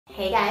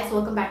Hey guys,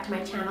 welcome back to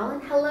my channel,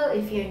 and hello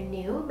if you're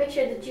new. Make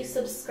sure that you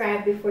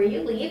subscribe before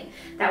you leave.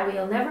 That way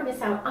you'll never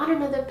miss out on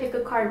another pick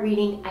a card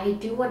reading. I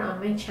do one on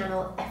my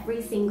channel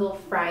every single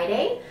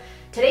Friday.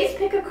 Today's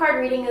pick a card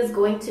reading is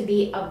going to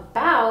be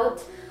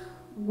about,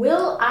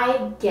 will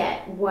I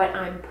get what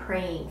I'm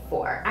praying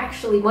for?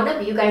 Actually, one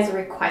of you guys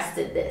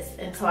requested this,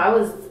 and so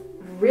it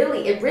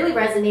really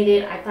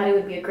resonated. I thought it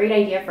would be a great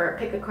idea for a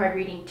pick a card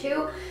reading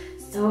too.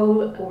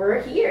 So we're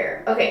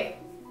here. Okay.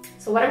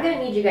 So what I'm going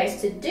to need you guys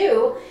to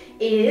do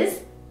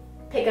is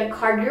pick a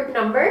card group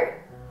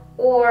number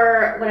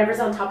or whatever's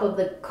on top of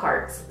the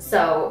cards.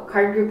 So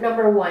card group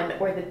number 1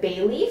 or the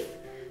bay leaf,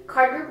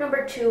 card group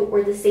number 2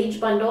 or the sage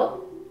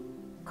bundle,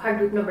 card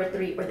group number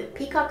 3 or the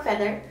peacock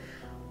feather,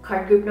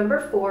 card group number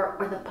 4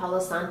 or the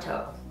palo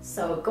santo.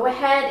 So go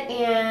ahead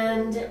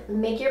and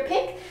make your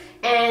pick.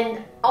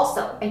 And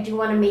also, I do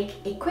want to make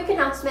a quick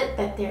announcement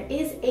that there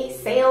is a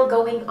sale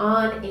going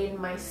on in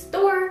my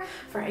store.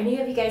 For any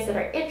of you guys that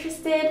are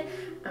interested,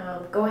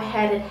 go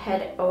ahead and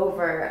head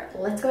over.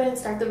 Let's go ahead and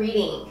start the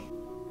reading.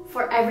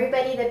 For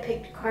everybody that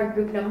picked card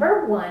group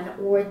number 1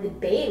 or the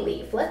bay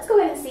leaf, let's go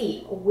ahead and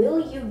see,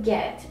 will you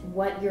get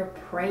what you're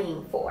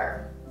praying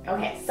for?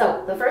 Okay,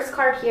 so the first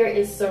card here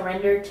is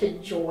surrender to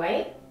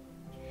joy.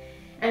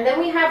 And then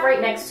we have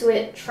right next to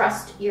it,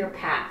 trust your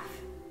path.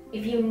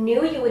 If you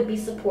knew you would be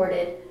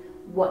supported,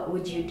 what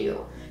would you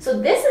do?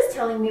 So this is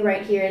telling me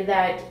right here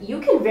that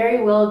you can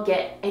very well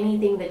get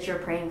anything that you're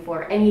praying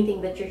for,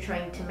 anything that you're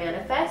trying to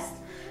manifest.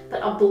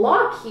 But a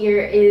block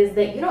here is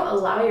that you don't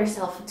allow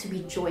yourself to be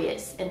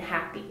joyous and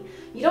happy.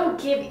 You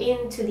don't give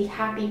in to the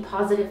happy,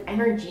 positive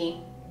energy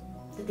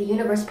that the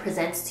universe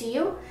presents to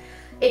you.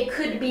 It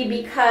could be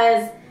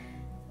because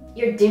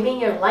you're dimming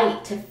your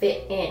light to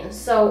fit in.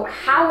 So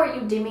how are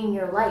you dimming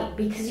your light?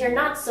 Because you're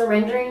not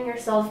surrendering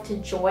yourself to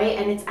joy,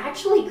 and it's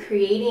actually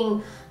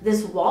creating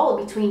this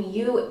wall between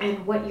you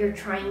and what you're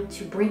trying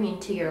to bring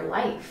into your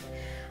life.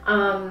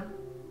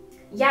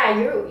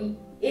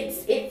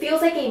 It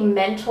feels like a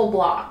mental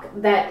block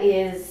that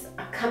is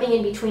coming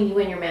in between you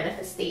and your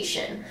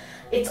manifestation.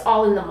 It's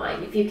all in the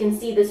mind. If you can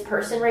see this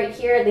person right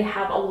here, they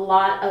have a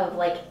lot of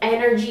like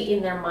energy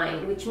in their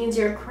mind, which means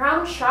your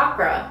crown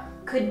chakra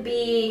could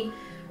be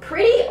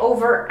pretty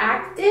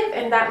overactive,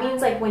 and that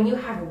means like when you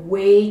have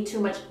way too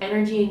much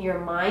energy in your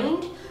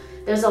mind,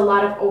 there's a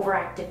lot of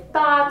overactive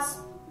thoughts,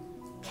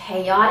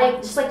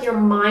 chaotic, just like your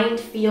mind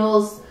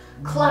feels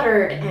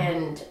cluttered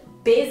and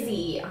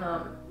busy.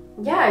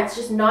 It's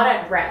just not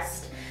at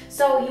rest.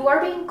 So you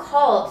are being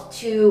called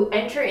to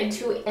enter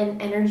into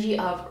an energy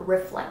of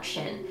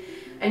reflection.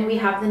 And we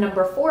have the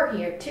number 4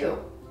 here too.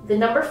 The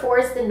number 4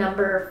 is the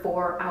number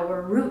for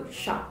our root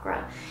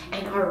chakra,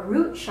 and our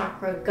root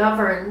chakra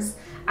governs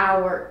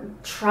our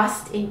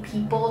trust in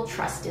people,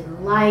 trust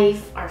in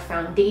life, our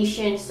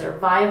foundation,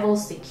 survival,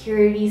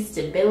 security,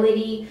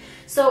 stability.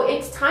 So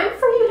it's time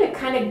for you to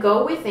kind of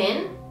go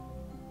within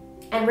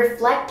and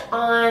reflect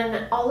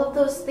on all of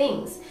those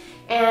things.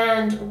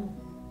 And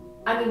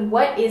I mean,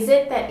 what is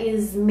it that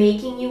is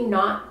making you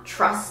not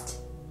trust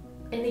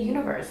in the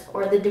universe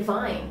or the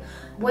divine?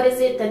 What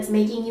is it that's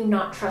making you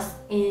not trust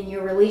in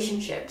your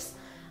relationships?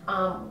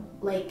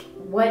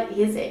 What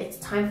is it? It's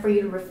time for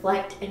you to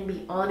reflect and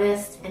be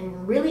honest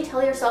and really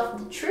tell yourself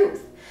the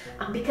truth,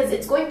 because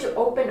it's going to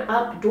open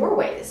up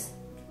doorways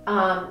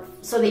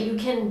so that you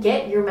can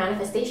get your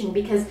manifestation.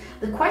 Because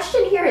the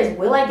question here is,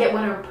 will I get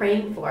what I'm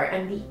praying for?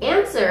 And the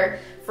answer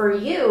for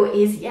you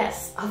is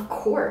yes, of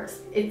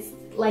course. It's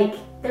like,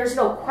 there's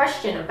no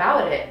question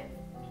about it.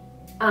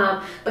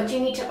 But you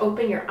need to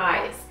open your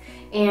eyes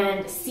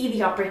and see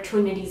the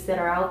opportunities that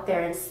are out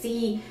there, and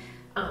see,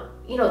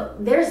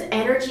 there's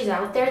energies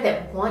out there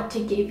that want to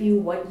give you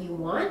what you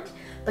want,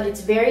 but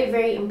it's very,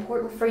 very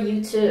important for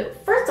you to,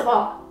 first of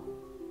all,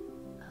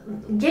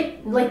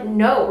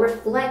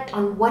 reflect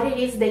on what it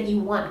is that you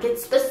want. Get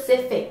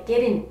specific,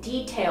 get in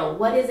detail.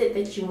 What is it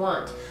that you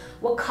want?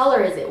 What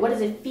color is it? What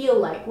does it feel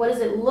like? What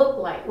does it look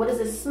like? What does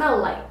it smell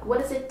like? What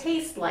does it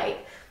taste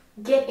like?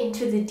 Get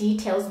into the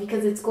details,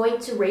 because it's going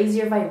to raise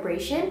your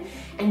vibration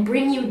and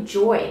bring you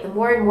joy. The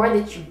more and more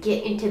that you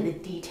get into the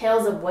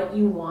details of what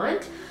you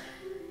want,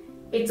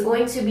 it's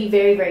going to be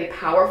very, very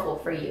powerful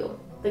for you.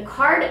 The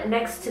card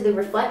next to the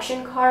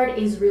reflection card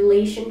is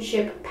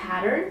relationship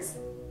patterns.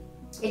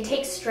 It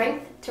takes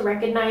strength to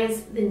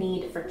recognize the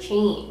need for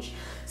change.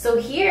 So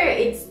here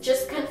it's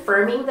just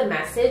confirming the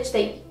message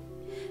that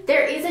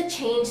there is a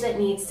change that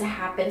needs to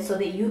happen so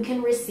that you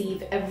can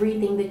receive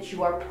everything that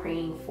you are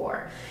praying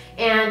for.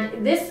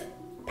 And this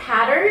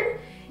pattern,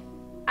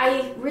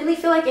 I really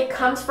feel like it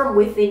comes from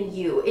within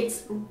you.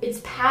 It's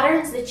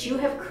patterns that you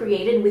have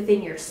created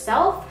within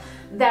yourself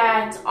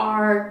that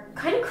are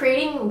kind of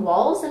creating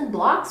walls and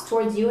blocks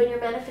towards you and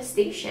your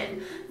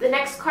manifestation. The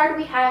next card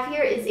we have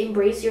here is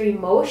embrace your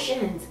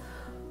emotions.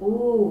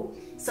 Ooh,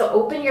 so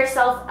open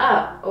yourself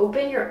up,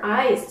 open your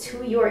eyes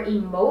to your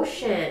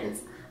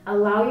emotions.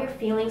 Allow your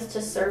feelings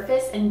to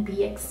surface and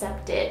be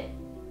accepted.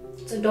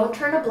 So don't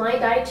turn a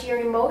blind eye to your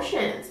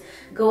emotions.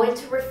 Go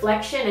into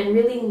reflection and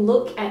really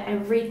look at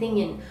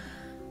everything and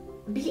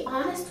be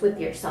honest with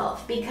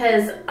yourself,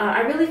 because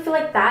I really feel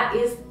like that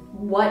is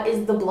what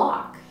is the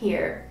block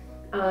here.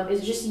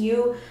 It's just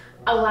you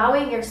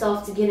allowing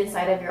yourself to get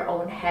inside of your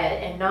own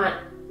head and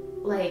not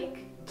like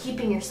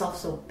keeping yourself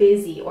so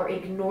busy or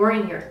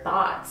ignoring your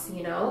thoughts,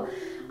 you know.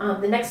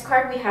 The next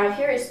card we have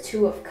here is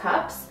Two of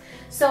Cups.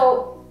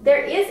 So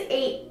there is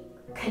a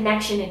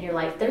connection in your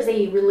life. There's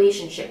a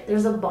relationship.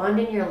 There's a bond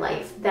in your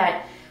life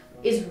that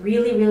is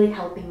really, really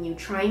helping you,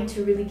 trying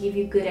to really give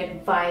you good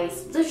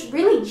advice, just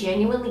really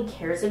genuinely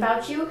cares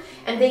about you.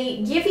 And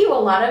they give you a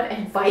lot of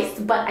advice,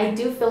 but I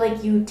do feel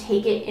like you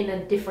take it in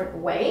a different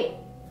way.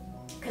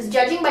 Because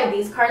judging by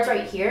these cards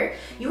right here,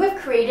 you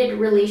have created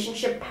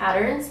relationship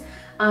patterns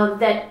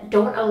that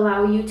don't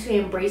allow you to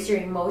embrace your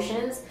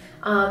emotions,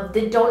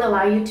 that don't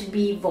allow you to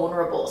be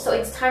vulnerable. So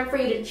it's time for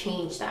you to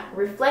change that,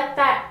 reflect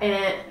that,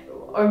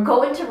 or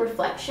go into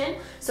reflection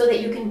so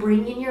that you can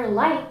bring in your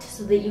light,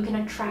 so that you can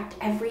attract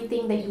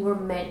everything that you were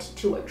meant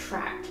to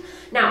attract.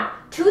 Now,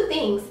 two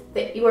things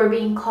that you are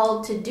being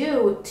called to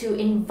do to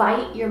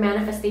invite your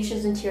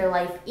manifestations into your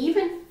life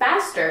even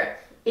faster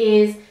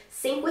is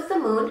sync with the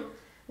moon,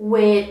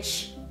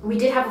 which we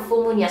did have a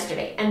full moon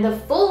yesterday, and the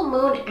full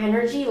moon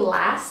energy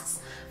lasts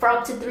for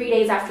up to 3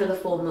 days after the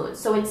full moon.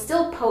 So it's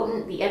still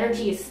potent, the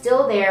energy is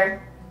still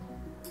there.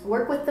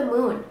 Work with the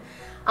moon.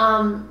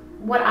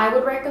 What I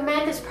would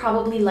recommend is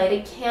probably light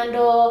a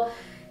candle,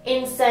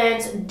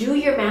 incense, do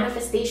your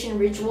manifestation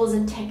rituals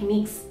and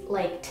techniques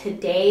like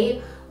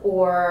today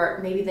or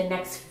maybe the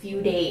next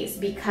few days,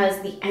 because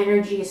the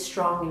energy is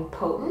strong and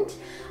potent.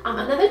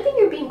 Another thing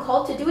you're being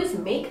called to do is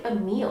make a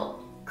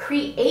meal,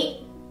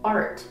 create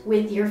art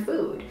with your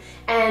food,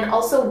 and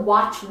also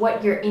watch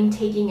what you're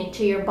intaking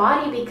into your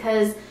body,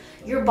 because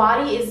your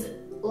body is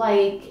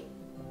like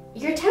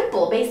your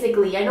temple,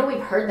 basically. I know we've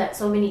heard that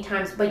so many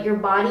times, but your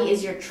body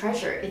is your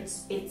treasure.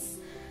 It's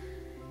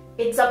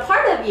a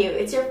part of you.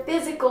 It's your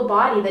physical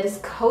body that is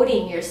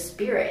coding your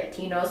spirit,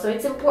 you know. So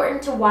it's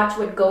important to watch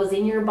what goes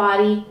in your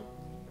body.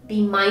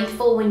 Be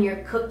mindful when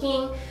you're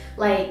cooking,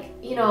 like,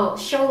 you know,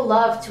 show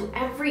love to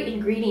every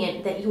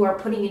ingredient that you are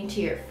putting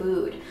into your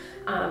food.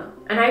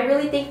 And I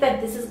really think that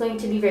this is going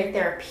to be very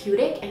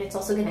therapeutic, and it's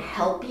also going to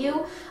help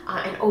you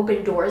and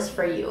open doors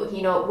for you.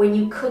 You know, when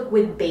you cook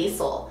with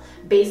basil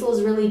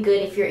is really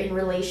good if you're in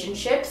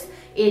relationships.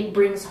 It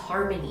brings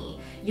harmony.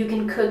 You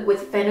can cook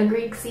with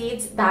fenugreek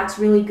seeds. That's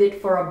really good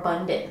for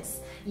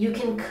abundance. You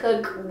can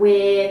cook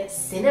with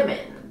cinnamon.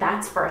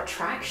 That's for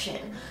attraction.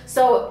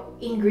 So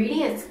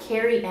ingredients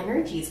carry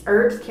energies.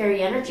 Herbs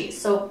carry energies.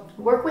 So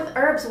work with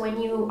herbs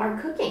when you are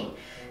cooking.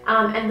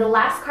 And the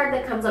last card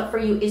that comes up for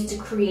you is to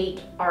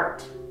create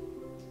art.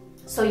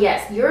 So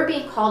yes, you're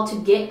being called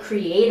to get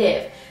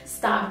creative.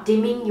 Stop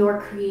dimming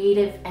your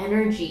creative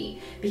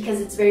energy,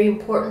 because it's very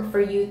important for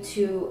you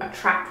to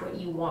attract what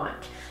you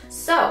want.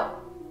 So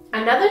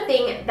another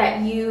thing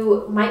that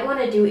you might want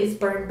to do is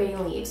burn bay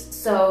leaves.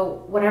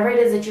 So whatever it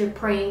is that you're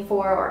praying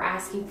for or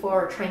asking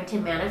for or trying to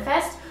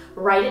manifest,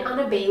 write it on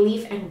a bay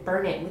leaf and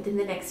burn it within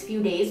the next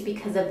few days,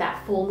 because of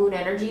that full moon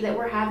energy that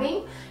we're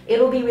having.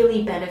 It'll be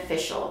really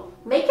beneficial.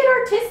 Make it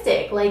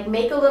artistic, like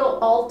make a little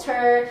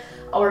altar,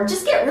 or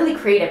just get really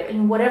creative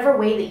in whatever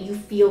way that you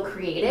feel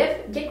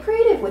creative. Get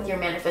creative with your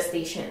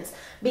manifestations,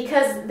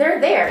 because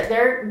they're there.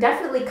 They're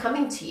definitely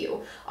coming to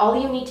you.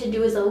 All you need to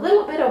do is a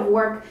little bit of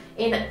work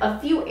in a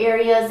few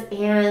areas,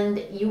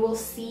 and you will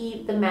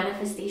see the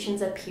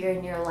manifestations appear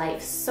in your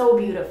life so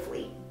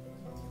beautifully.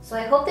 So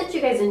I hope that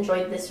you guys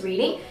enjoyed this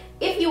reading.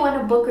 If you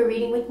want to book a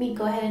reading with me,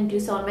 go ahead and do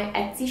so on my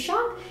Etsy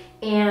shop,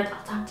 and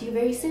I'll talk to you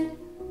very soon.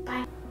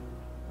 Bye.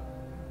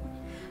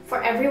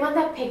 For everyone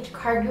that picked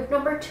card group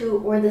number 2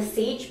 or the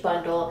Sage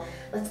bundle,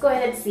 let's go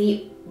ahead and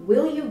see,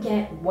 will you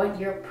get what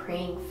you're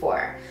praying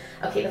for?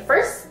 Okay, the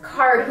first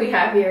card we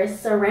have here is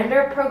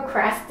Surrender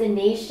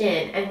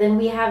Procrastination, and then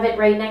we have it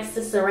right next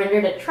to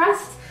Surrender to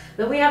Trust,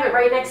 then we have it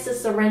right next to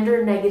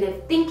Surrender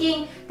Negative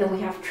Thinking, then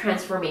we have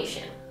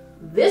Transformation.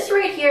 This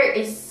right here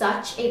is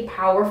such a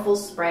powerful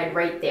spread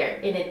right there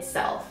in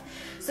itself.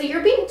 So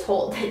you're being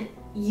told that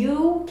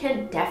you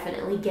can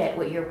definitely get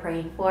what you're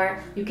praying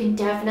for. You can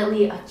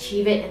definitely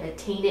achieve it and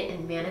attain it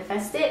and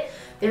manifest it.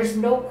 There's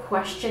no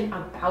question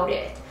about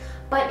it.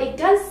 But it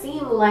does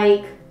seem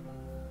like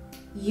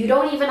you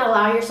don't even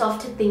allow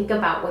yourself to think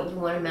about what you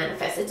want to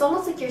manifest. It's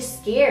almost like you're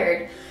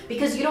scared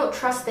because you don't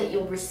trust that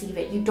you'll receive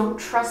it. You don't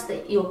trust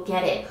that you'll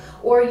get it.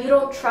 Or you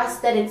don't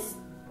trust that it's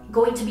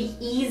going to be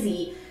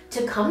easy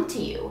to come to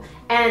you.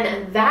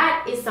 And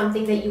that is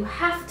something that you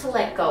have to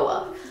let go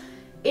of.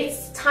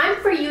 It's time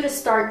for you to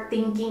start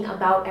thinking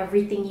about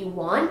everything you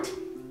want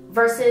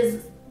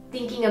versus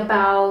thinking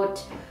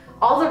about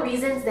all the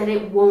reasons that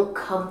it won't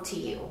come to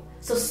you.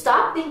 So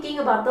stop thinking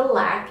about the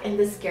lack and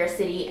the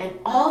scarcity and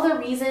all the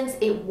reasons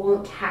it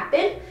won't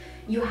happen.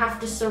 You have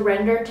to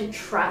surrender to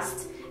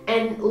trust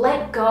and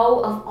let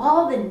go of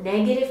all the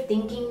negative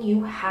thinking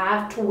you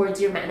have towards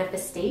your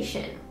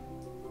manifestation.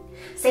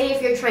 Say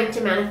if you're trying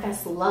to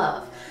manifest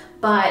love,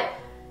 but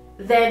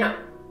then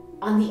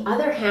on the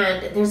other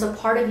hand, there's a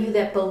part of you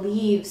that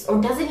believes or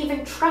doesn't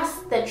even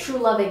trust that true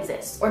love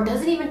exists, or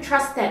doesn't even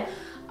trust that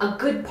a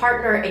good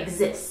partner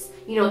exists.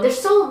 You know, there's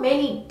so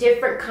many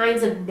different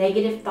kinds of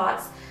negative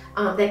thoughts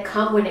that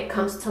come when it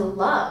comes to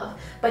love,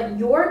 but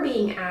you're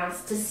being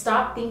asked to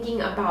stop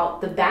thinking about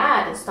the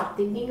bad and stop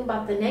thinking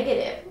about the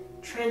negative.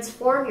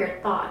 Transform your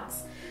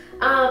thoughts.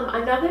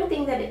 Another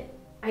thing that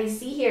I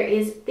see here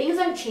is things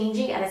are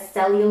changing at a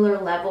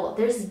cellular level.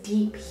 There's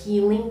deep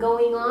healing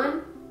going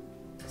on.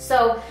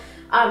 So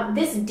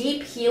this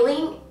deep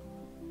healing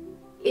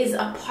is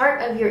a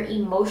part of your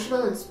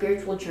emotional and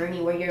spiritual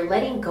journey where you're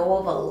letting go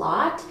of a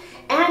lot,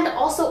 and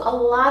also a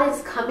lot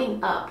is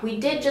coming up. We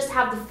did just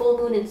have the full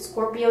moon in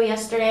Scorpio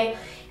yesterday,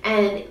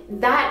 and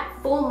that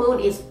full moon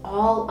is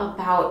all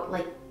about,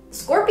 like,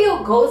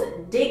 Scorpio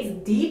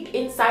digs deep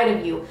inside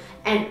of you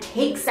and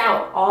takes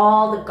out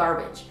all the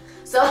garbage.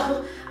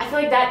 So I feel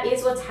like that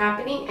is what's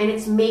happening, and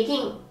it's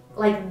making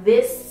like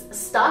this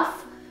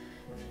stuff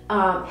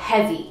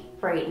heavy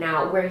right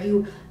now, where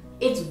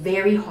it's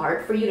very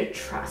hard for you to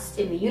trust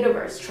in the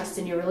universe, trust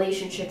in your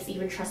relationships,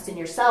 even trust in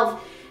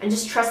yourself, and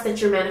just trust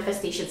that your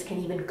manifestations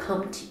can even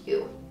come to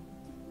you.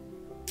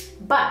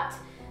 But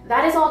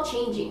that is all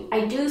changing.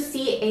 I do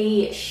see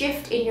a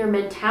shift in your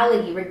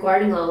mentality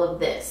regarding all of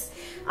this.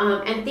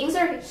 And things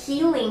are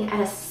healing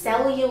at a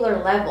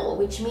cellular level,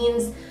 which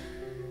means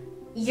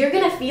you're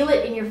gonna feel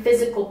it in your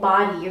physical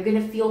body. You're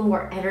gonna feel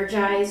more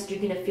energized.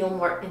 You're gonna feel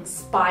more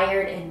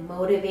inspired and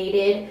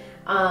motivated.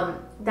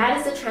 That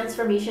is the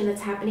transformation that's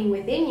happening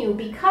within you,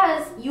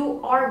 because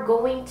you are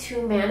going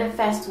to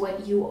manifest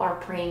what you are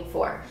praying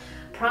for.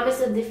 Promise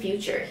of the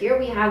future. Here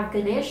we have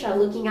Ganesha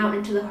looking out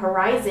into the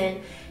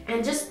horizon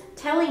and just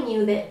telling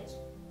you that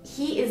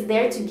he is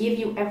there to give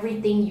you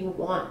everything you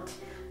want.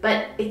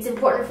 But it's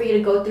important for you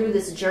to go through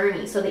this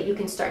journey so that you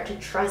can start to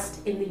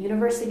trust in the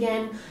universe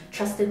again,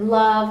 trust in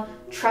love,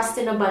 trust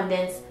in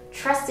abundance,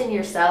 trust in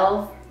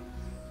yourself,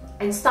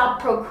 and stop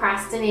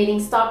procrastinating.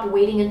 Stop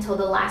waiting until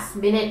the last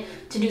minute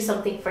to do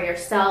something for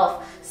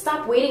yourself.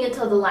 Stop waiting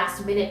until the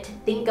last minute to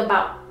think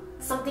about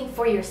something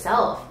for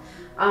yourself.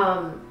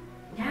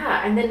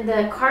 Yeah, and then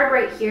the card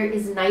right here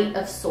is Knight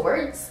of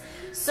Swords.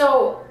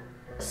 So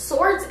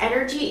Swords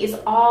energy is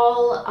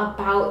all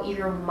about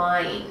your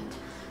mind.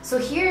 So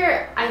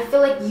here, I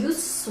feel like you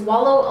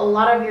swallow a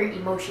lot of your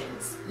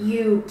emotions.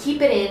 You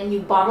keep it in, you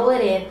bottle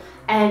it in,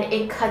 and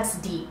it cuts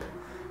deep.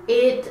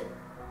 It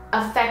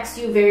affects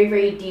you very,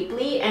 very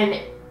deeply,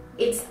 and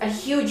it's a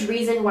huge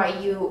reason why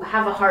you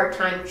have a hard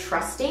time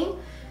trusting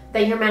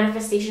that your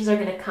manifestations are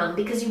going to come,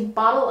 because you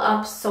bottle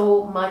up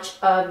so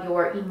much of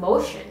your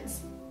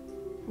emotions.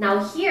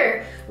 Now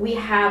here we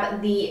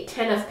have the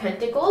Ten of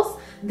Pentacles.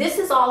 This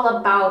is all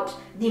about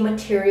the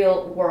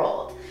material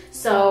world.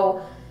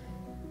 So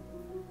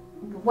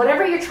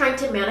whatever you're trying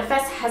to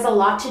manifest has a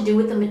lot to do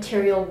with the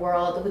material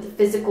world, with the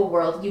physical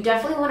world. You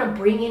definitely want to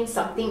bring in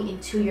something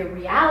into your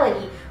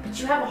reality, but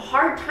you have a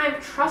hard time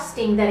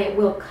trusting that it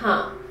will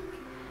come.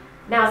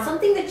 Now,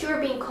 something that you're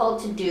being called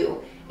to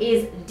do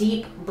is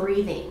deep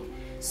breathing.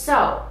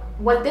 So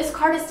what this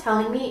card is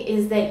telling me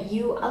is that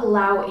you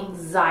allow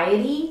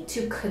anxiety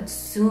to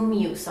consume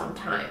you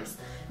sometimes.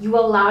 You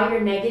allow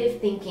your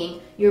negative thinking,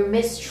 your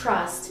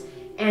mistrust,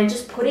 and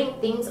just putting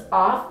things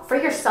off, for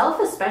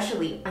yourself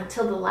especially,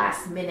 until the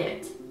last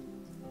minute.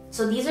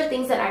 So these are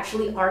things that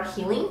actually are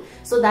healing,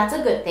 so that's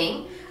a good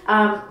thing.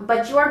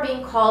 But you are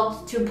being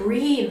called to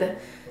breathe.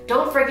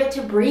 Don't forget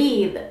to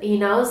breathe. You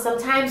know,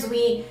 sometimes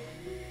we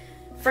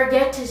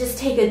forget to just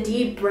take a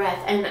deep breath,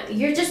 and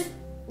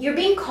you're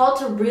being called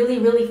to really,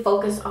 really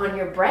focus on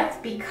your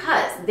breath,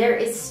 because there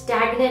is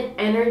stagnant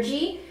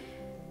energy.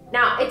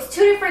 Now, it's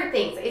two different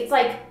things. It's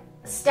like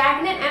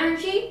stagnant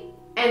energy,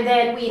 and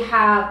then we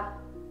have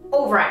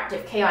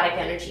overactive, chaotic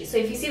energy. So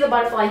if you see the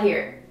butterfly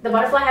here, the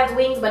butterfly has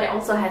wings, but it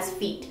also has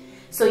feet.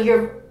 So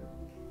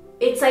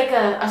it's like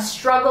a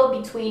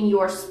struggle between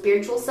your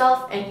spiritual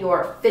self and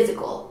your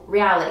physical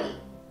reality.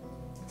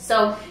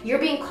 So you're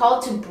being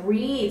called to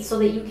breathe so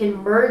that you can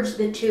merge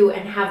the two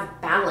and have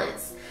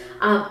balance.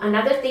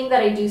 Another thing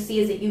that I do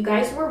see is that you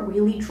guys were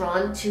really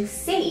drawn to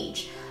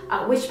sage,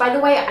 which, by the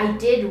way, I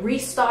did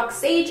restock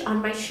sage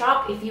on my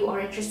shop if you are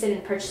interested in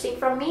purchasing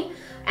from me,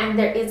 and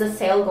there is a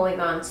sale going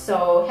on,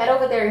 so head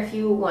over there if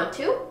you want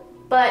to.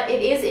 But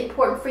it is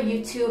important for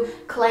you to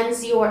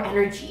cleanse your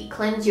energy,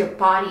 cleanse your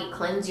body,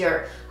 cleanse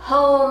your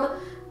home.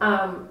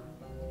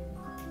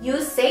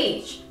 Use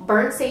sage,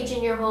 burn sage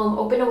in your home,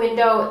 open a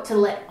window to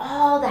let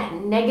all that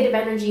negative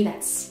energy,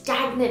 that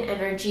stagnant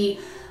energy,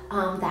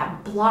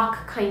 that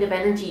block kind of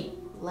energy,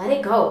 let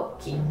it go.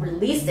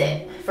 Release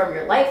it from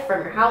your life,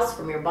 from your house,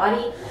 from your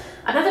body.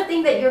 Another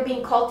thing that you're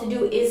being called to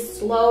do is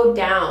slow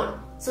down.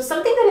 So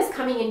something that is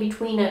coming in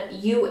between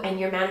you and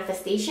your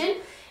manifestation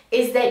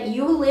is that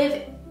you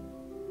live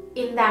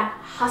in that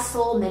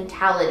hustle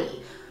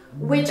mentality,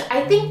 which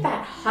I think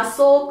that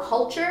hustle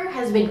culture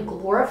has been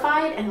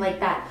glorified, and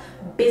like that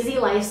busy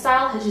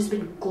lifestyle has just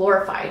been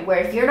glorified, where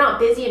if you're not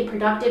busy and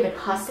productive and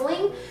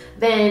hustling,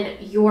 then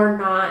you're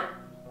not,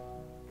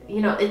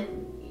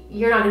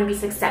 you're not going to be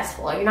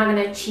successful, or you're not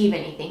going to achieve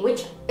anything,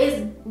 which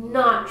is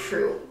not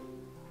true.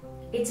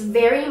 It's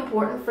very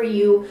important for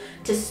you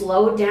to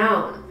slow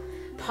down.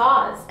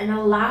 pause and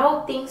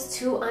allow things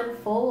to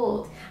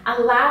unfold.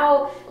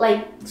 Allow,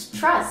 like,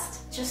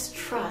 just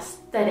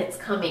trust that it's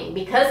coming,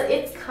 because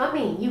it's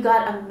coming. You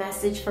got a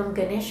message from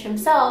Ganesh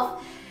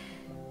himself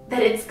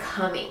that it's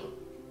coming,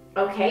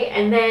 okay?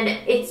 And then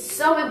it's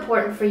so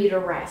important for you to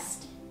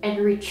rest and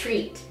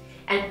retreat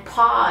and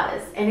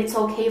pause, and it's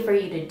okay for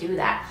you to do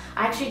that.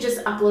 I actually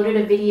just uploaded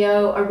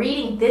a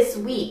reading this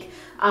week,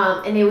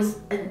 and it was,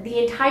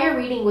 the entire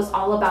reading was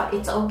all about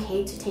it's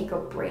okay to take a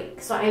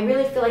break. So I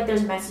really feel like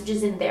there's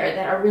messages in there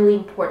that are really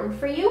important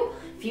for you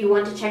if you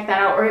want to check that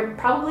out, or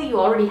probably you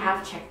already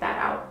have checked that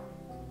out.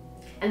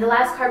 And the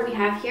last card we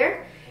have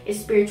here is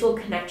spiritual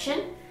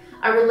connection.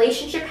 A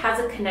relationship has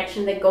a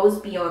connection that goes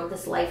beyond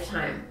this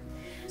lifetime.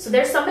 So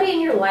there's somebody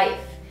in your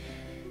life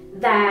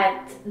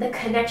that the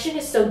connection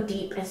is so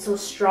deep and so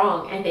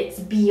strong, and it's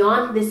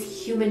beyond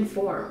this human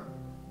form.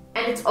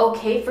 And it's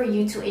okay for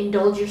you to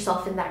indulge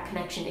yourself in that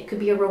connection. It could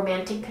be a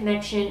romantic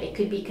connection. It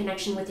could be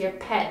connection with your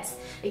pets.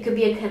 It could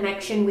be a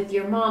connection with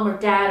your mom or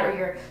dad or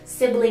your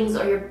siblings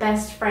or your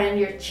best friend,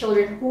 your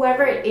children,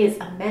 whoever it is,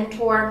 a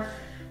mentor.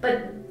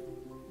 But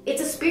it's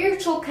a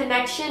spiritual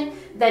connection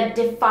that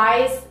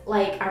defies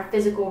like our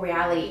physical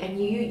reality, and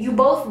you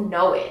both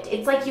know it.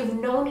 It's like you've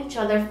known each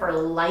other for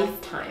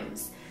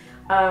lifetimes.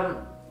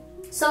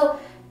 So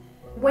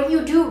when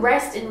you do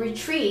rest and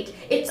retreat,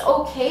 it's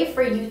okay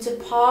for you to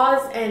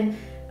pause and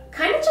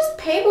kind of just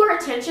pay more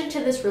attention to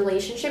this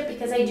relationship,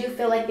 because I do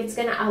feel like it's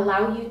going to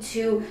allow you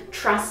to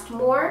trust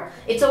more.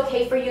 It's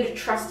okay for you to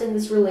trust in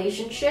this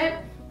relationship.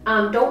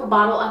 Don't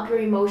bottle up your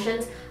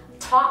emotions.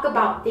 Talk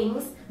about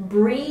things,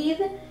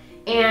 breathe,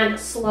 and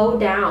slow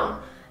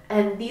down.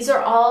 And these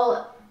are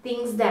all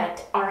things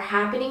that are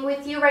happening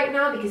with you right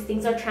now, because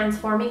things are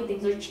transforming,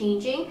 things are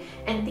changing,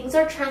 and things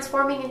are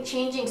transforming and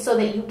changing so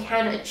that you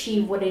can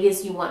achieve what it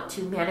is you want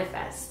to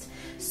manifest.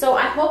 So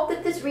I hope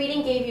that this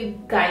reading gave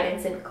you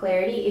guidance and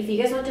clarity. If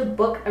you guys want to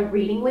book a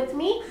reading with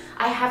me,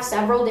 I have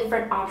several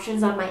different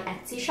options on my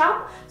Etsy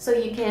shop, so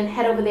you can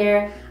head over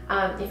there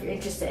if you're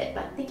interested.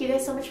 But thank you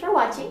guys so much for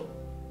watching.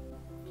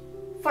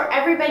 For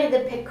everybody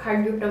that picked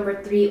card group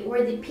number 3,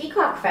 or the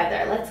peacock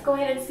feather, let's go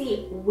ahead and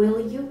see,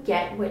 will you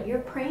get what you're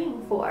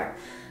praying for?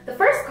 The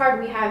first card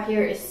we have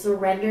here is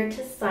surrender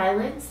to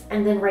silence,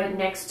 and then right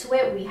next to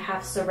it we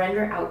have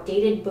surrender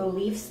outdated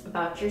beliefs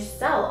about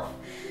yourself.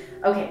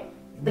 Okay,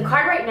 the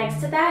card right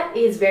next to that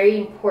is very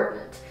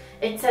important.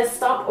 It says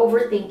stop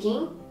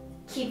overthinking,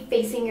 keep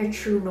facing your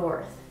true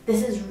north.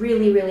 This is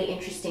really, really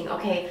interesting,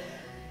 okay?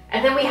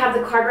 And then we have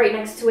the card right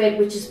next to it,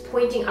 which is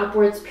pointing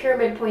upwards,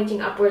 pyramid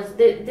pointing upwards.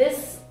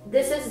 This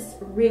is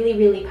really,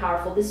 really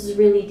powerful. This is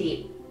really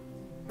deep.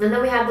 And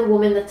then we have the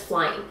woman that's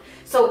flying.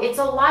 So it's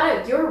a lot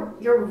of,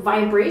 your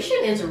vibration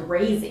is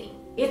raising.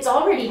 It's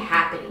already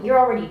happening. You're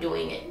already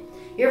doing it.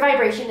 Your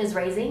vibration is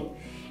raising.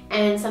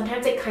 And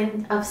sometimes it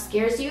kind of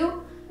scares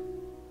you.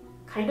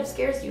 Kind of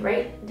scares you,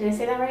 right? Did I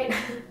say that right?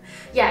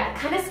 Yeah, it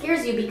kind of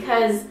scares you,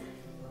 because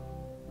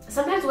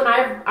sometimes when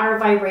our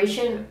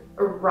vibration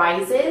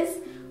rises,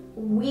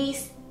 we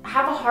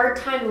have a hard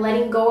time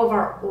letting go of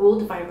our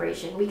old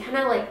vibration. We kind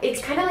of like, it's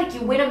kind of like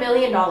you win $1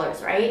 million,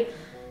 right?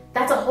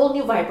 That's a whole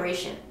new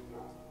vibration.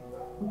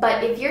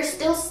 But if you're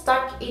still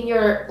stuck in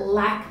your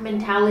lack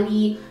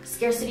mentality,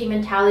 scarcity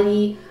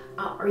mentality,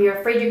 or you're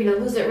afraid you're going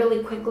to lose it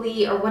really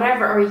quickly or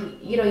whatever, or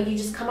you know, you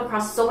just come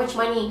across so much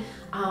money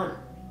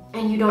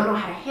and you don't know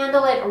how to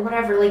handle it or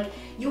whatever, like,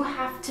 you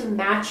have to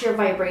match your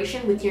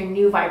vibration with your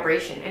new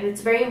vibration. And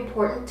it's very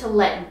important to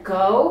let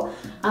go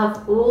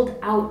of old,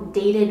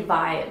 outdated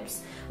vibes,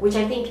 which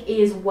I think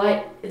is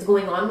what is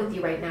going on with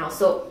you right now.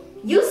 So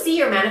you see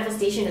your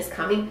manifestation is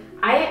coming.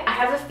 I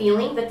have a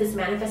feeling that this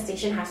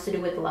manifestation has to do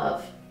with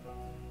love.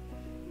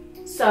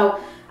 So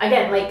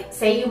again, like,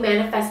 say you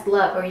manifest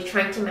love, or you're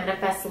trying to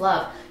manifest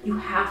love, you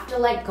have to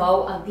let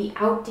go of the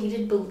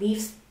outdated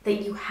beliefs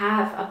that you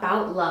have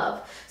about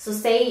love. So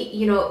say,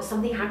 you know,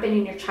 something happened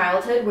in your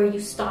childhood where you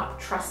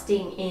stopped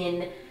trusting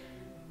in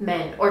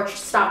men, or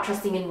stop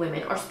trusting in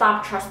women, or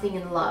stop trusting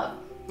in love.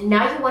 And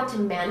now you want to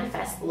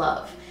manifest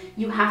love.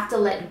 You have to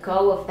let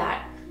go of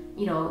that,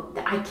 you know,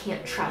 that I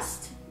can't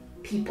trust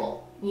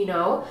people, you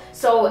know?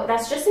 So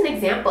that's just an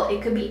example.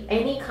 It could be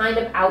any kind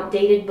of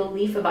outdated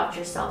belief about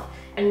yourself.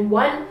 And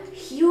one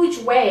huge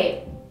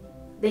way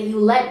that you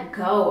let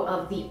go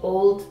of the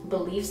old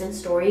beliefs and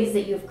stories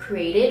that you've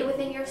created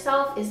within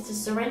yourself is to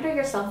surrender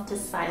yourself to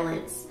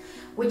silence,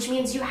 which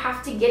means you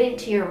have to get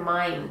into your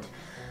mind.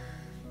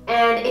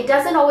 And it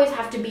doesn't always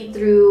have to be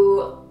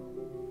through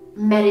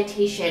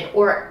meditation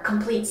or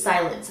complete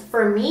silence.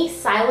 For me,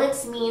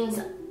 silence means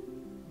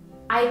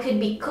I could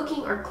be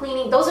cooking or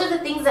cleaning. Those are the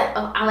things that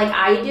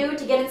I do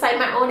to get inside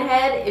my own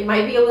head. It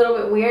might be a little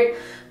bit weird,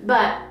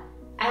 but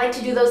I like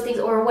to do those things.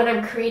 Or when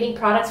I'm creating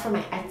products for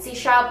my Etsy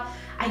shop,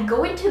 I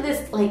go into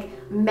this like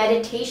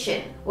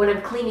meditation when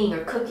I'm cleaning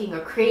or cooking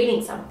or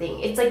creating something.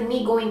 It's like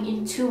me going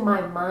into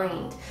my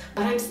mind,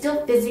 but I'm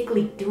still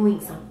physically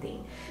doing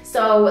something.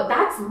 So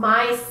that's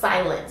my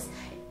silence.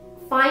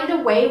 Find a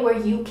way where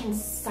you can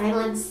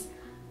silence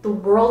the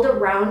world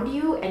around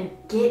you and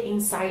get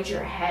inside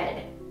your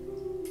head.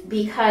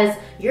 because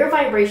your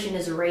vibration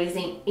is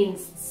raising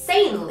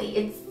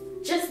insanely.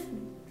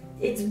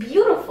 It's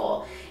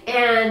beautiful.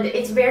 And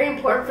it's very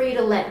important for you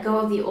to let go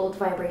of the old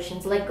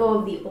vibrations, let go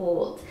of the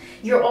old.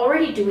 You're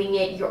already doing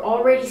it. You've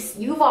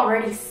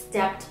already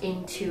stepped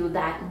into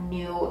that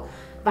new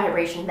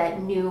vibration,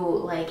 that new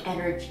like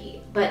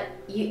energy. But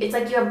it's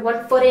like you have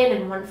one foot in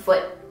and one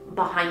foot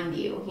behind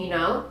you, you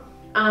know?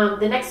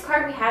 The next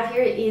card we have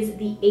here is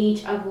the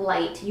Age of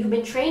Light. You've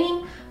been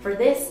training for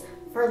this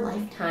for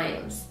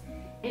lifetimes.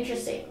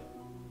 Interesting.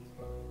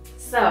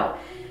 So,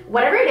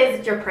 whatever it is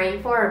that you're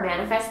praying for or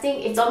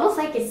manifesting, it's almost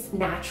like it's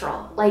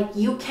natural. Like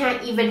you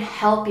can't even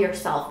help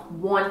yourself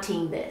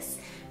wanting this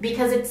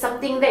because it's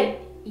something that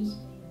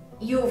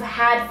you've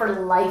had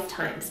for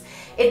lifetimes.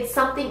 It's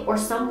something or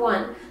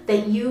someone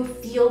that you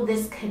feel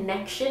this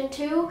connection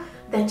to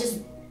that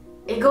just,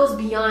 it goes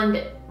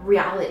beyond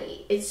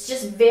reality. It's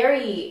just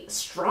very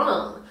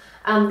strong.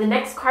 The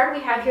next card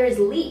we have here is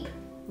Leap.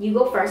 You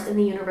go first and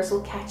the universe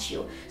will catch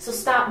you. So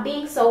stop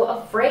being so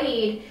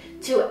afraid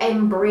to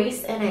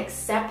embrace and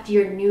accept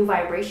your new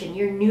vibration,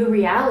 your new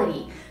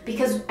reality,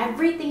 because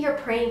everything you're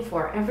praying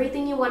for,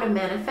 everything you want to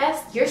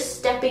manifest, you're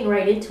stepping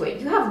right into it.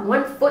 You have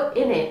one foot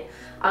in it,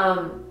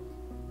 and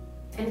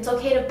it's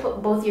okay to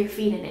put both your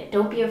feet in it.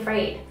 Don't be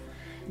afraid.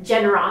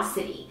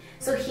 Generosity.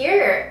 So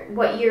here,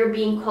 what you're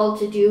being called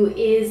to do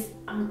is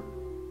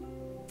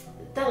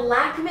the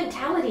lack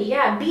mentality.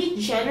 Yeah, be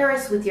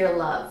generous with your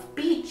love.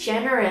 Be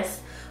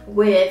generous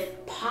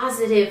with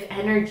positive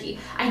energy.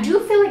 I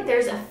do feel like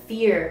there's a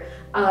fear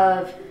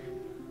of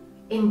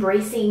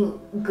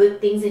embracing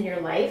good things in your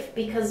life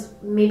because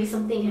maybe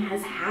something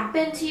has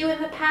happened to you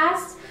in the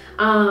past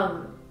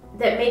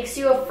that makes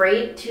you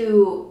afraid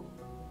to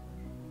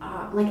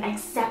like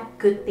accept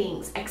good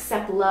things,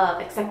 accept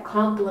love, accept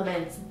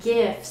compliments,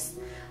 gifts,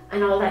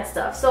 and all that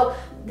stuff. So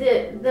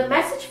the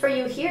message for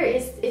you here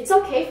is it's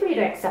okay for you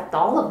to accept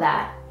all of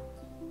that.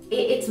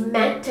 It's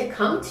meant to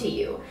come to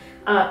you.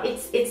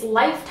 It's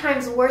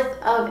lifetimes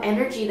worth of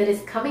energy that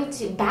is coming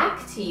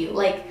back to you.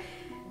 Like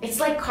it's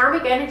like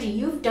karmic energy.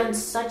 You've done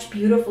such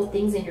beautiful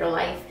things in your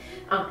life,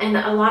 and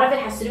a lot of it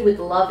has to do with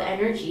love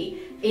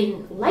energy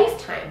in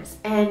lifetimes,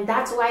 and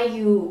that's why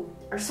you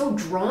are so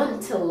drawn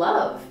to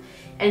love.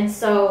 And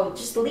so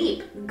just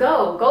leap,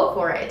 go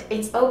for it.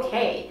 It's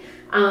okay.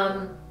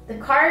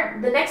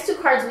 The next two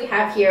cards we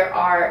have here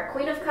are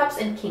Queen of Cups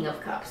and King of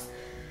Cups.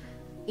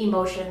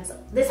 Emotions.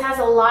 This has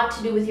a lot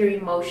to do with your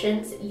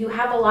emotions. You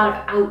have a lot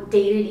of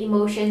outdated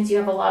emotions. You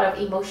have a lot of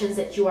emotions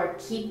that you are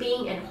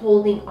keeping and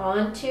holding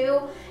on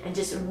to and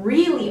just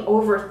really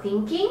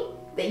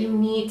overthinking that you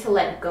need to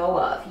let go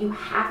of. You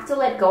have to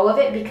let go of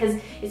it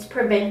because it's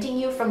preventing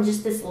you from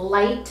just this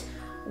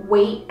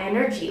lightweight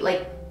energy.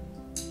 Like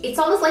it's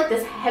almost like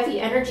this heavy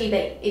energy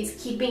that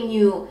it's keeping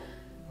you,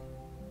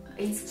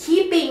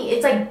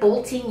 it's like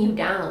bolting you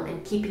down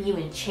and keeping you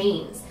in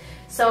chains.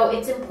 So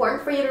it's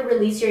important for you to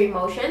release your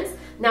emotions.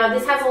 Now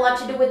this has a lot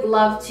to do with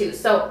love too.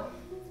 So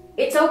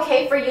it's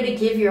okay for you to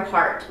give your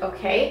heart,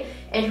 okay?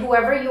 And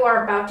whoever you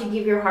are about to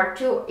give your heart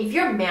to, if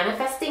you're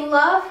manifesting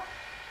love,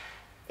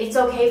 it's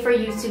okay for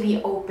you to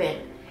be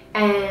open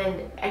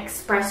and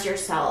express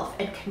yourself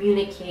and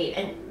communicate.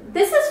 And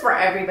this is for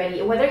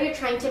everybody, whether you're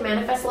trying to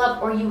manifest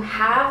love or you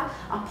have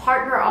a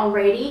partner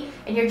already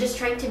and you're just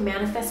trying to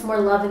manifest more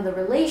love in the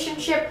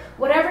relationship,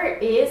 whatever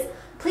it is,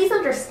 please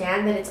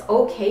understand that it's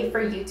okay for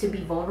you to be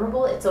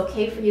vulnerable. It's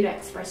okay for you to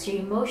express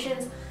your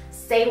emotions,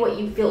 say what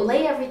you feel,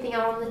 lay everything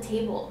out on the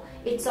table.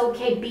 It's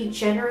okay. Be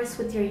generous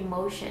with your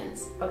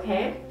emotions,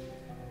 okay?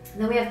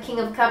 And then we have King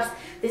of Cups.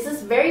 This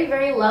is very,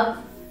 very love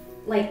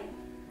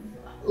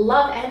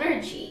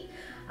energy.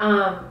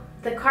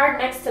 The card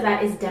next to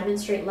that is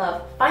Demonstrate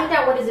Love. Find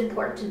out what is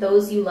important to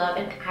those you love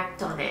and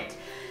act on it.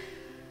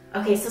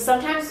 Okay, so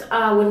sometimes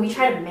when we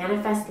try to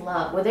manifest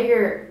love, whether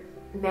you're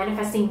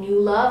manifesting new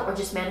love or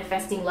just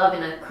manifesting love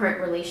in a current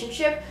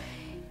relationship,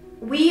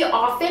 we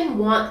often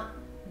want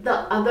the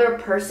other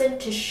person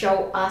to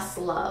show us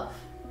love,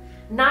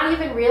 not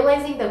even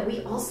realizing that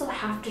we also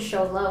have to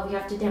show love. We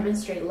have to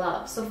demonstrate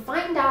love. So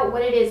find out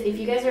what it is. If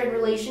you guys are in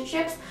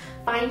relationships,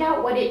 find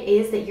out what it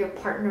is that your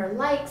partner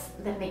likes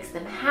that makes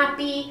them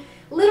happy,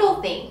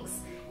 little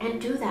things,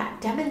 and do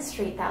that.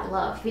 Demonstrate that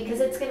love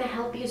because it's going to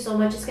help you so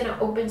much. It's going to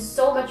open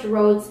so much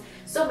roads,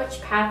 so much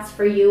paths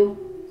for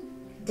you.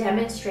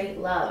 Demonstrate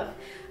love.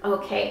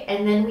 Okay,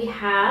 and then we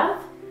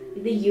have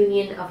the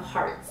Union of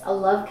Hearts. A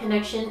love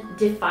connection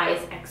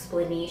defies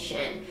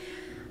explanation.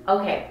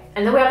 Okay,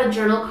 and then we have a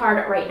journal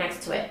card right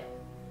next to it.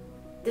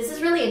 This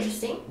is really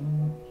interesting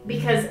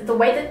because the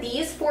way that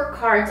these four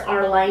cards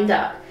are lined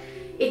up,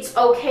 it's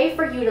okay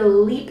for you to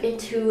leap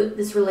into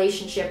this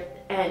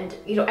relationship and,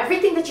 you know,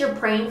 everything that you're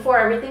praying for,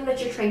 everything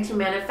that you're trying to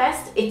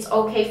manifest, it's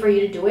okay for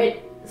you to do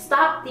it.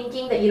 Stop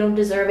thinking that you don't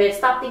deserve it.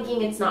 Stop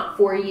thinking it's not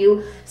for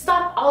you.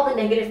 Stop all the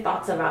negative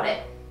thoughts about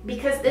it.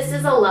 Because this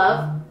is a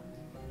love,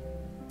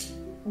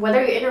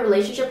 whether you're in a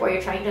relationship or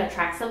you're trying to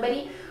attract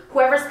somebody,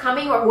 whoever's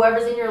coming or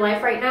whoever's in your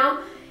life right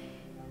now,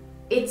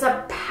 it's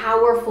a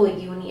powerful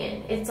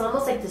union. It's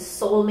almost like the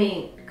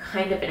soulmate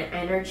kind of an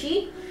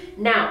energy.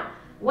 Now,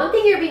 one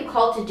thing you're being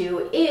called to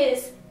do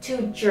is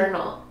to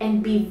journal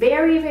and be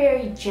very,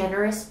 very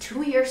generous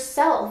to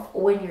yourself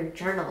when you're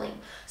journaling.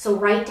 So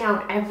write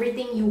down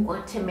everything you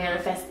want to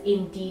manifest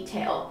in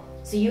detail.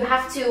 So you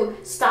have to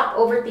stop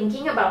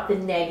overthinking about the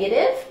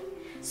negative,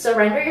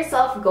 surrender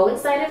yourself, go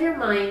inside of your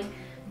mind,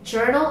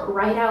 journal,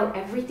 write out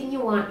everything you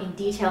want in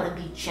detail, and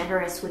be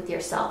generous with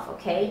yourself,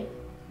 okay?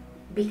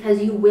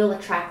 Because you will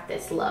attract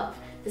this love.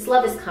 This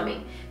love is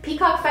coming.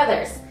 Peacock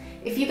feathers.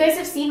 If you guys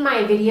have seen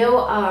my video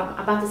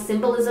about the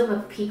symbolism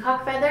of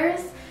peacock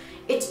feathers,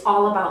 it's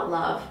all about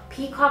love.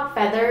 Peacock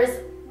feathers,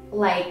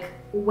 like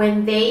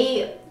when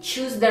they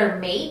choose their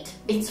mate,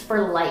 it's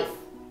for life.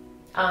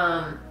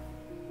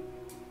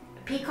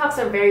 Peacocks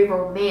are very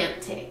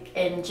romantic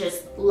and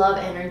just love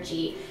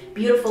energy,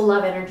 beautiful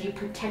love energy,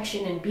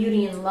 protection and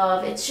beauty and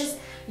love. It's just,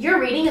 your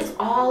reading is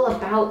all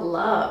about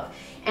love.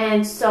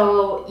 And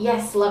so,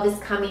 yes, love is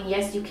coming.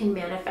 Yes, you can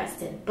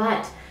manifest it.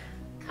 But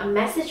a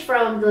message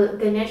from the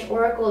Ganesh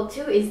Oracle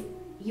too is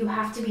you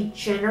have to be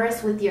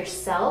generous with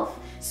yourself.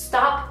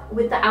 Stop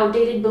with the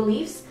outdated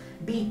beliefs.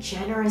 Be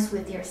generous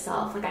with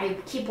yourself. Like, I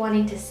keep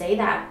wanting to say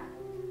that.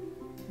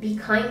 Be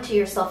kind to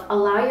yourself.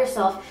 Allow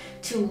yourself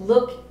to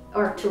look,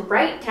 or to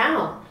write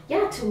down,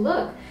 to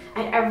look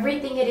at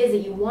everything it is that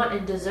you want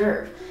and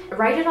deserve.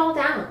 Write it all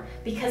down,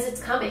 because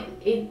it's coming.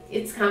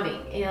 It's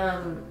coming.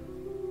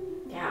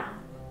 Yeah,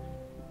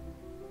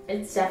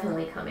 it's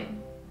definitely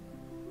coming.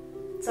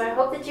 So I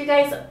hope that you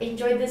guys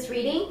enjoyed this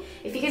reading.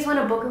 If you guys want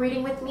to book a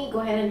reading with me,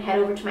 go ahead and head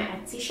over to my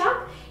Etsy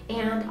shop,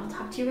 and I'll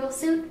talk to you real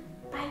soon.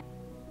 Bye.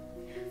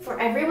 For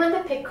everyone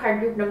that picked card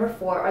group number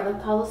 4, or the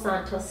Palo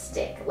Santo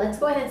stick, let's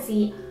go ahead and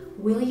see,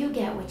 will you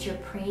get what you're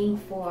praying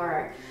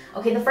for?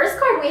 Okay, the first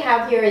card we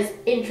have here is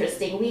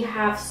interesting. We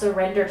have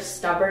surrender,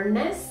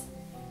 stubbornness.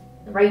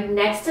 Right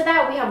next to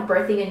that, we have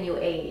birthing a new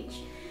age.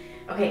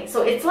 Okay,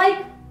 so it's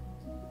like,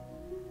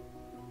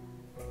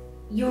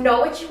 you know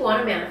what you want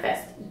to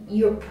manifest.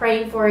 You're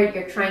praying for it.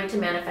 You're trying to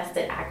manifest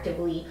it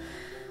actively.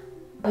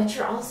 But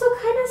you're also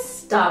kind of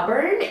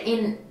stubborn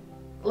in,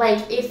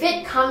 like, if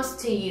it comes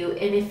to you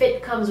and if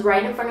it comes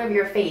right in front of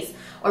your face,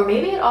 or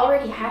maybe it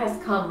already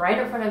has come right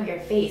in front of your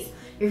face,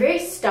 you're very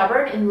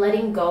stubborn in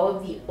letting go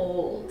of the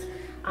old.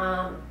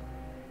 Yeah,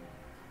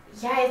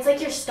 it's like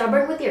you're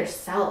stubborn with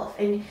yourself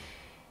and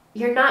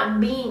you're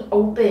not being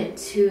open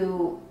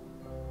to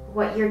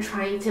what you're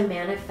trying to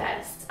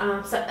manifest.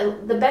 So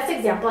the best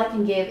example I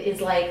can give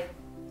is, like,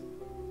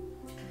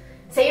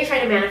 say you're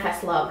trying to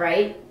manifest love,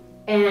 right?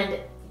 And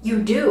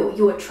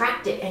you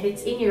attract it and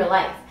it's in your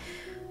life.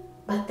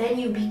 But then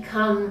you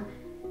become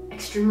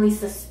extremely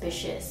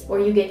suspicious, or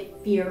you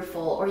get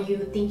fearful, or you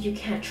think you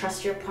can't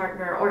trust your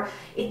partner, or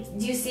do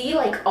you see,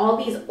 like, all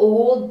these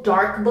old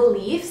dark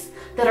beliefs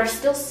that are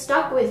still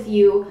stuck with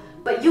you,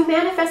 but you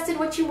manifested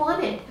what you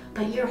wanted,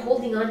 but you're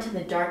holding on to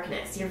the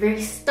darkness. You're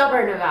very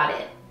stubborn about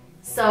it.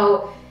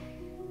 So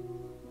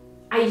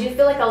I do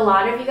feel like a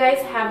lot of you guys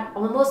have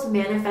almost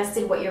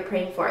manifested what you're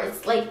praying for.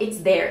 It's like it's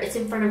there, it's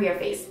in front of your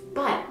face,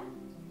 but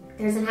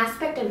there's an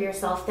aspect of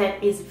yourself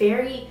that is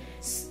very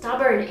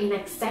stubborn in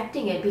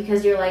accepting it,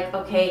 because you're like,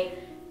 okay,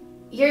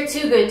 you're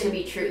too good to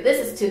be true.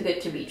 This is too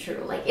good to be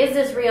true. Like, is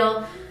this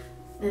real?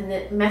 And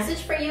the message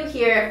for you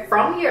here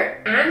from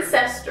your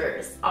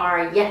ancestors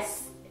are,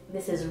 yes,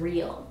 this is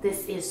real.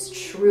 This is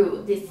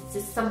true. This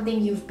is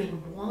something you've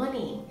been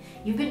wanting.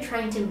 You've been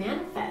trying to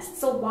manifest.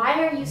 So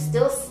why are you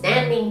still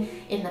standing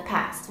in the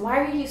past? Why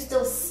are you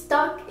still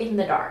stuck in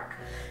the dark?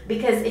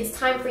 Because it's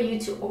time for you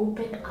to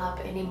open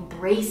up and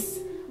embrace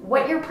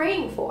what you're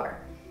praying for.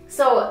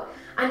 So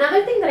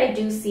another thing that I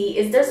do see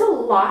is there's a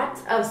lot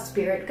of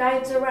spirit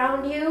guides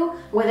around you,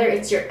 whether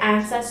it's your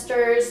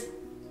ancestors,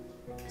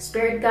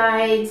 spirit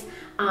guides,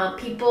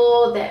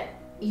 people that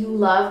you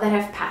love that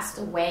have passed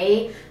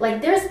away.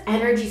 Like, there's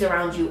energies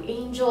around you,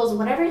 angels,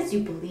 whatever it is you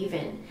believe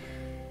in.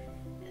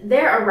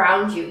 They're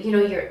around you. You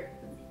know, your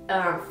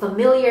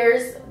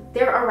familiars,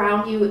 they're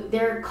around you.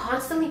 They're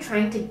constantly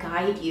trying to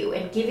guide you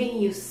and giving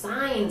you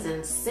signs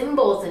and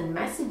symbols and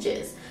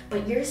messages,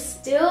 but you're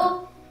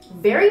still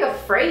very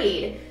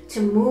afraid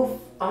to move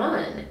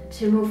on,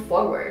 to move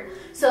forward.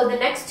 So the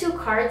next two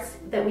cards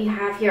that we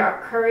have here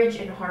are Courage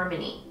and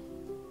Harmony.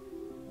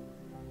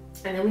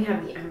 And then we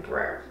have the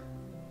Emperor.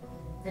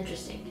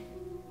 Interesting.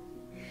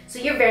 So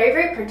you're very,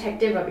 very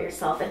protective of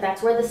yourself, and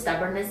that's where the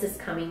stubbornness is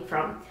coming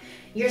from.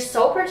 You're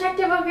so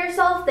protective of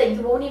yourself that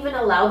you won't even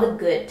allow the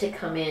good to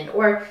come in,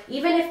 or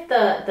even if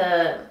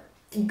the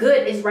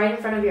good is right in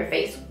front of your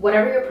face,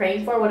 whatever you're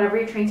praying for, whatever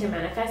you're trying to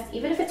manifest,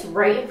 even if it's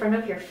right in front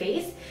of your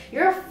face,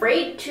 you're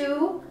afraid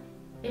to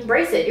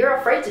embrace it. You're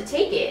afraid to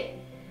take it.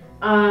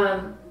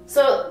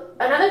 So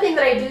another thing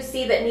that I do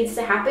see that needs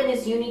to happen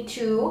is you need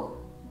to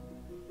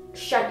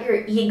shut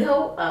your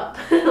ego up.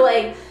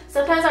 Like,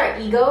 sometimes our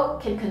ego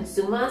can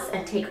consume us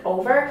and take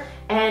over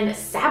and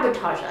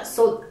sabotage us.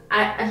 So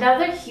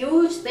another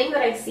huge thing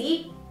that I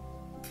see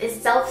is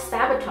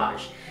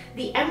self-sabotage.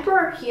 The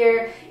Emperor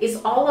here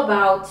is all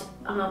about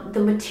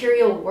the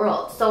material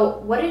world. So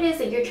what it is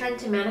that you're trying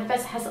to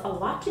manifest has a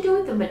lot to do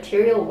with the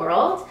material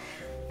world.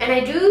 And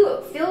I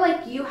do feel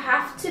like you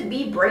have to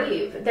be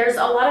brave. There's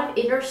a lot of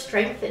inner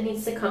strength that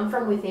needs to come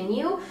from within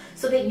you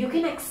so that you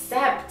can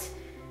accept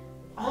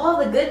all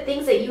the good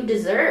things that you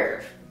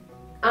deserve.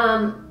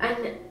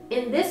 And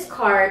in this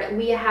card,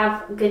 we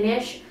have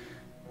Ganesh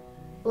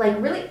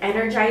like really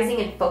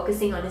energizing and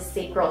focusing on his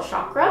sacral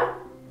chakra.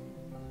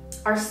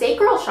 Our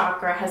sacral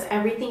chakra has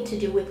everything to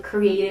do with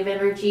creative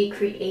energy,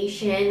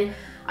 creation,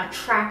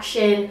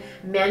 attraction,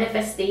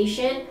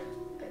 manifestation,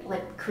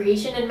 like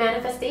creation and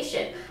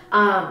manifestation,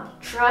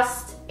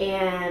 trust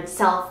and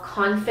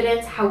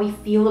self-confidence, how we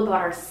feel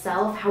about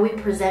ourselves, how we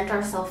present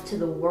ourselves to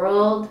the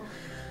world.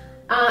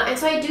 And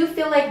so I do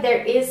feel like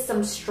there is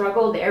some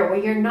struggle there where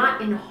you're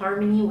not in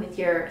harmony with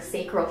your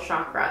sacral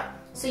chakra.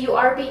 So you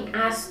are being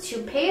asked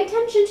to pay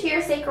attention to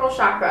your sacral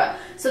chakra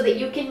so that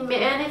you can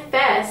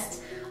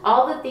manifest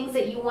all the things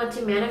that you want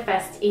to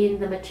manifest in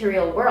the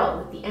material world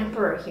with the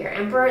Emperor here.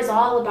 Emperor is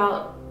all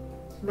about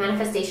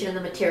manifestation in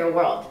the material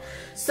world.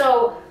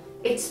 So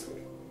it's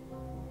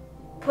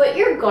put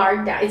your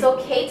guard down. It's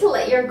okay to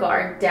let your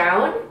guard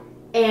down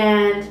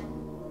and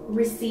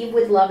receive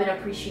with love and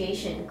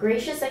appreciation.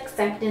 Gracious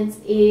acceptance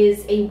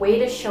is a way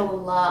to show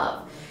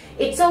love.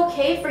 It's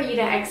okay for you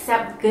to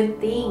accept good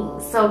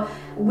things. So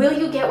will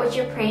you get what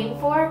you're praying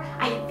for?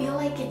 I feel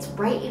like it's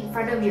right in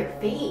front of your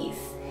face.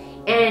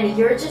 And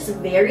you're just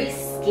very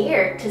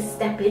scared to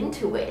step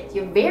into it.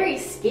 You're very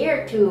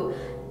scared to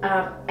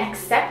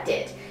accept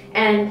it.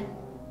 And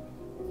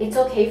it's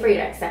okay for you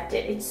to accept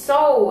it. It's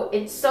so,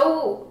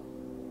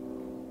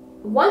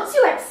 once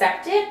you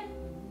accept it,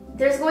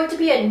 there's going to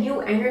be a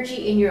new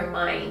energy in your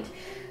mind.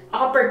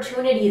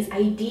 Opportunities,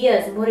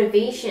 ideas,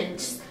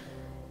 motivations.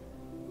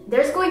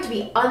 There's going to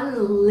be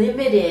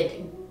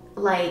unlimited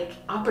like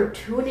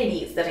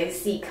opportunities that I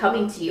see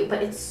coming to you.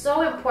 But it's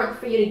so important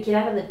for you to get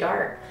out of the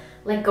dark.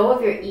 Let go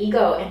of your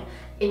ego and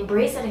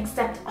embrace and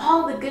accept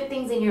all the good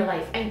things in your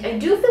life. I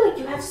do feel like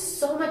you have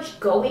so much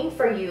going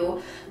for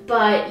you,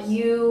 but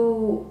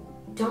you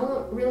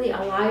don't really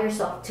allow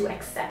yourself to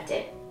accept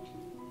it.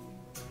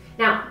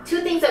 Now,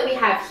 two things that we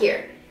have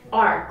here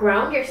are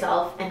ground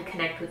yourself and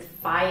connect with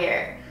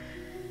fire.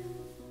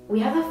 We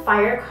have the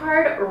fire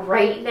card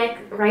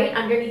right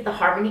underneath the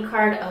harmony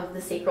card of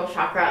the sacral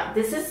chakra.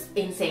 This is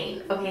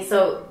insane. Okay,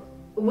 so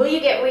will you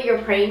get what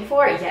you're praying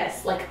for?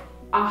 Yes, like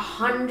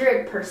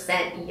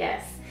 100%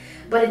 yes.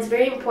 But it's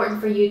very important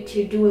for you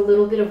to do a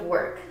little bit of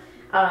work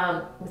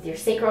with your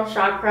sacral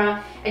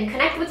chakra and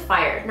connect with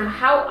fire. Now,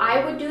 how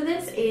I would do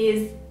this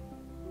is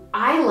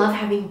I love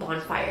having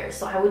bonfires.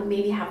 So I would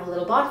maybe have a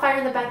little bonfire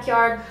in the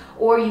backyard,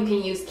 or you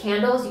can use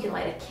candles. You can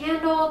light a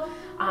candle,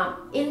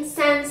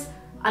 incense.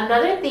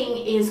 Another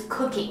thing is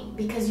cooking,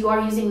 because you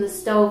are using the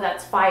stove,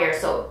 that's fire.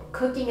 So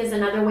cooking is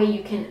another way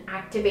you can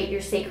activate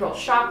your sacral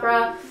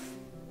chakra.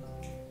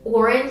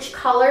 Orange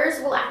colors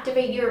will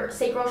activate your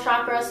sacral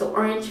chakra, so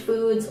orange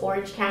foods,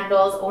 orange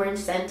candles, orange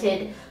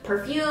scented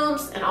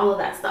perfumes, and all of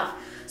that stuff.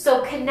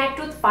 So connect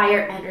with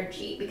fire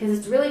energy, because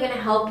it's really going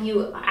to help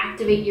you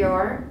activate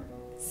your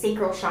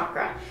sacral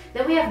chakra.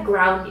 Then we have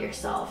ground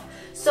yourself.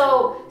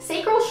 So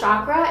sacral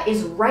chakra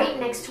is right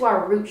next to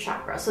our root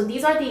chakra. So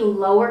these are the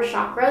lower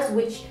chakras,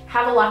 which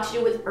have a lot to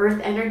do with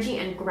earth energy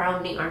and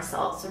grounding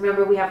ourselves.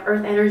 Remember, we have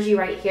earth energy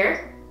right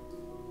here.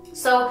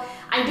 So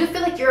I do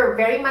feel like you're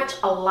very much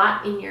a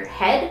lot in your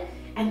head,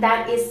 and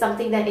that is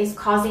something that is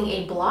causing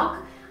a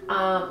block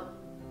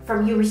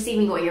from you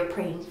receiving what you're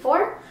praying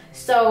for.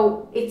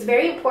 So it's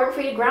very important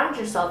for you to ground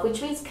yourself,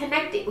 which means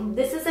connecting.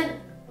 This is an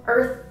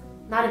earth,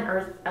 not an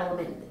earth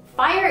element.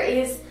 Fire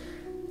is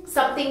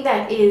something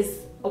that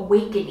is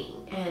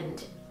awakening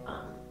and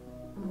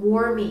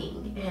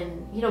warming,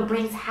 and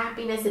brings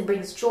happiness and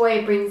brings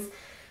joy, brings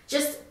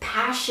just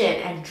passion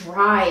and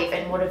drive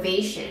and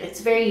motivation.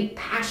 It's very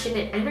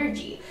passionate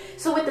energy.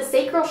 So with the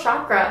sacral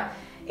chakra,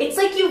 it's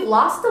like you've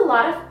lost a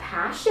lot of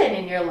passion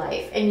in your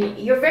life, and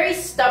you're very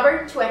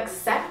stubborn to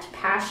accept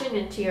passion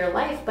into your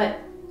life. But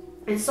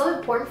it's so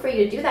important for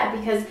you to do that,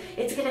 because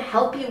it's going to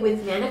help you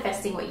with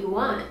manifesting what you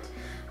want.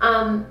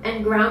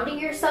 And grounding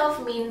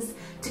yourself means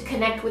to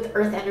connect with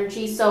earth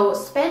energy. So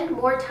spend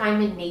more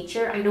time in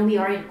nature. I know we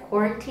are in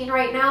quarantine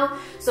right now.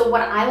 So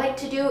what I like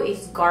to do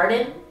is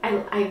garden.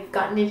 I've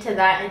gotten into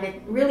that, and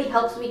it really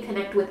helps me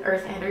connect with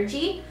earth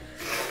energy.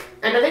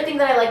 Another thing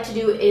that I like to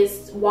do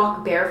is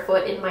walk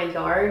barefoot in my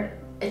yard.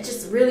 It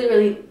just really,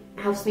 really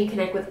helps me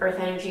connect with earth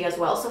energy as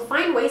well. So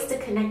find ways to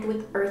connect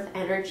with earth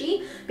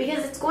energy,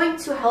 because it's going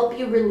to help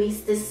you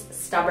release this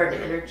stubborn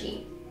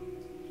energy.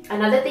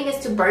 Another thing is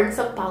to burn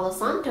some Palo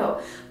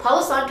Santo.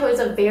 Palo Santo is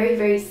a very,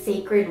 very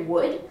sacred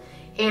wood,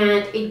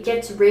 and it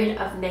gets rid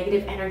of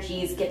negative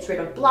energies, gets rid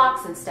of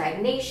blocks and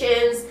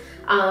stagnations.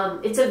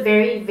 It's a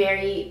very,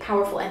 very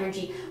powerful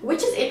energy,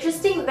 which is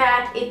interesting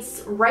that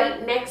it's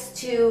right next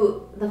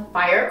to the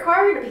fire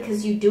card,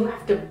 because you do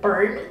have to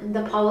burn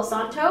the Palo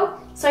Santo.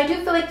 So I do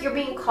feel like you're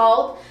being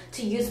called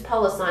to use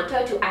Palo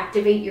Santo to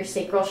activate your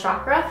sacral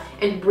chakra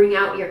and bring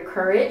out your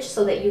courage,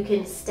 so that you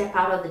can step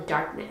out of the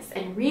darkness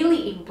and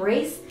really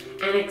embrace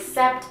and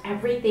accept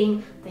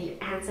everything that your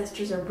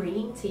ancestors are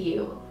bringing to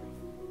you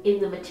in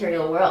the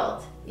material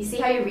world. You see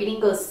how your reading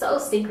goes so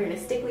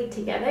synchronistically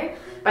together?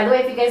 By the way,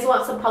 if you guys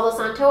want some Palo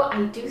Santo,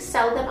 I do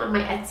sell them on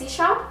my Etsy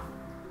shop.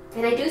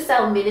 And I do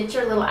sell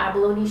miniature little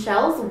abalone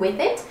shells with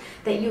it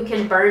that you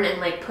can burn and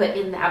like put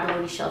in the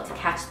abalone shell to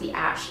catch the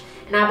ash.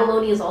 And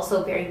abalone is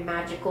also very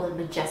magical and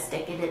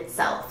majestic in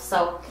itself.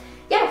 So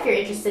yeah, if you're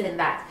interested in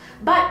that.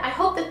 But I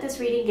hope that this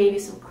reading gave you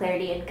some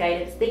clarity and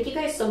guidance. Thank you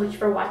guys so much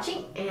for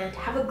watching and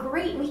have a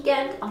great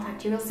weekend. I'll talk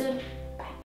to you real soon.